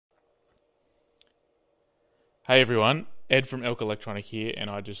Hey everyone, Ed from Elk Elektronik here, and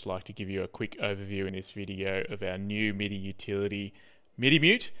I'd just like to give you a quick overview in this video of our new MIDI utility, MIDI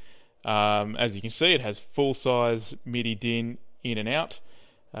Mute. As you can see, it has full-size MIDI DIN in and out.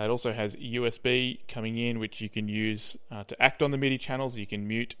 It also has USB coming in, which you can use to act on the MIDI channels. You can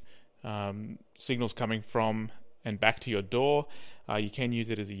mute signals coming from and back to your DAW. You can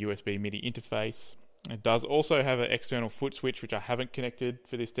use it as a USB MIDI interface. It does also have an external foot switch, which I haven't connected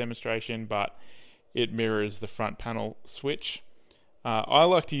for this demonstration, but it mirrors the front panel switch. I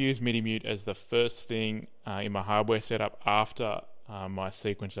like to use MIDI Mute as the first thing in my hardware setup after my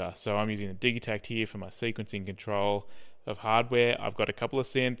sequencer. So I'm using the Digitact here for my sequencing control of hardware. I've got a couple of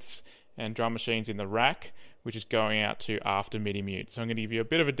synths and drum machines in the rack, which is going out to after MIDI Mute. So I'm going to give you a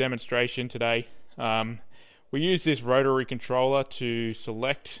bit of a demonstration today. We use this rotary controller to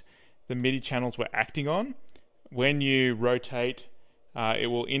select the MIDI channels we're acting on. When you rotate,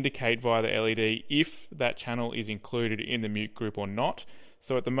 it will indicate via the LED if that channel is included in the mute group or not.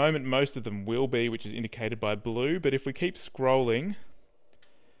 So at the moment most of them will be, which is indicated by blue, but if we keep scrolling,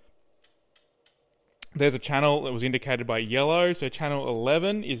 there's a channel that was indicated by yellow, so channel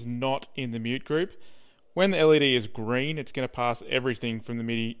 11 is not in the mute group. When the LED is green, it's going to pass everything from the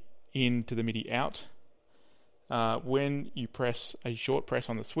MIDI in to the MIDI out. When you press a short press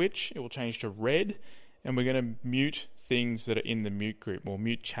on the switch, it will change to red, and we're going to mute things that are in the mute group, or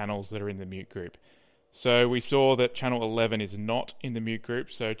mute channels that are in the mute group. So we saw that channel 11 is not in the mute group,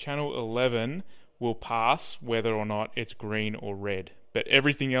 so channel 11 will pass whether or not it's green or red. But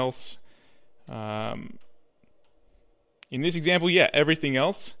everything else, in this example, yeah, everything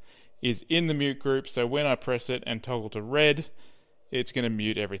else is in the mute group, so when I press it and toggle to red, it's going to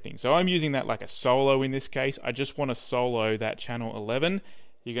mute everything. So I'm using that like a solo in this case. I just want to solo that channel 11.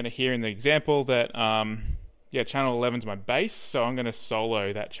 You're going to hear in the example that channel 11 is my bass, so I'm going to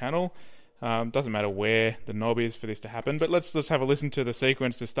solo that channel. Doesn't matter where the knob is for this to happen, but let's just have a listen to the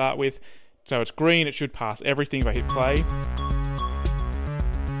sequence to start with. So it's green, it should pass everything if I hit play.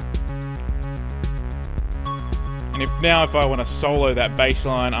 And if I want to solo that bass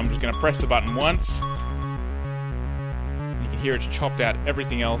line, I'm just going to press the button once. You can hear it's chopped out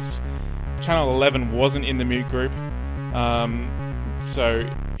everything else. Channel 11 wasn't in the mute group, so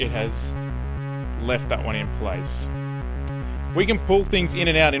it has left that one in place. We can pull things in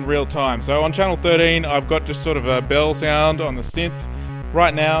and out in real time. So on channel 13, I've got just sort of a bell sound on the synth.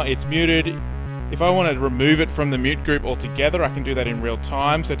 Right now it's muted. If I want to remove it from the mute group altogether, I can do that in real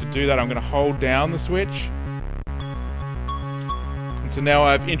time. So to do that, I'm going to hold down the switch. And so now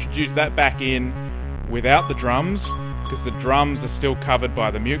I've introduced that back in without the drums, because the drums are still covered by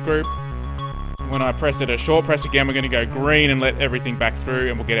the mute group. When I press it a short press again, we're going to go green and let everything back through,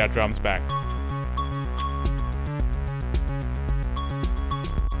 and we'll get our drums back.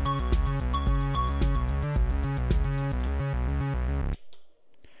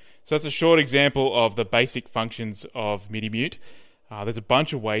 So that's a short example of the basic functions of MIDI Mute. There's a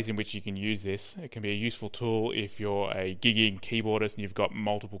bunch of ways in which you can use this. It can be a useful tool if you're a gigging keyboardist and you've got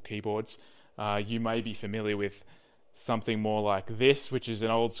multiple keyboards. You may be familiar with something more like this, which is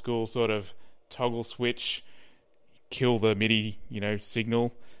an old school sort of toggle switch, kill the MIDI,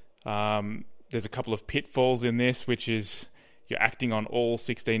 signal. There's a couple of pitfalls in this, which is you're acting on all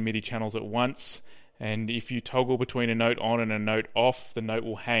 16 MIDI channels at once. And if you toggle between a note on and a note off, the note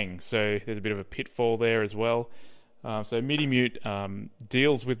will hang. So there's a bit of a pitfall there as well. So MIDI Mute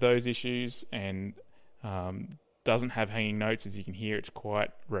deals with those issues and doesn't have hanging notes. As you can hear, it's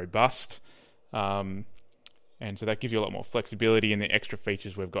quite robust. And so that gives you a lot more flexibility in the extra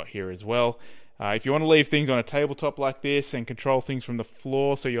features we've got here as well. If you want to leave things on a tabletop like this and control things from the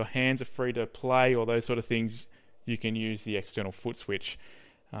floor so your hands are free to play or those sort of things, you can use the external foot switch.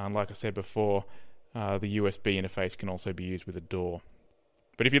 Like I said before, the USB interface can also be used with a DAW.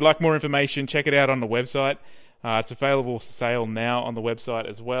 But if you'd like more information, check it out on the website. It's available for sale now on the website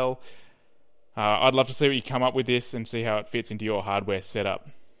as well. I'd love to see what you come up with this and see how it fits into your hardware setup.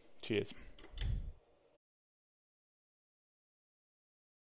 Cheers.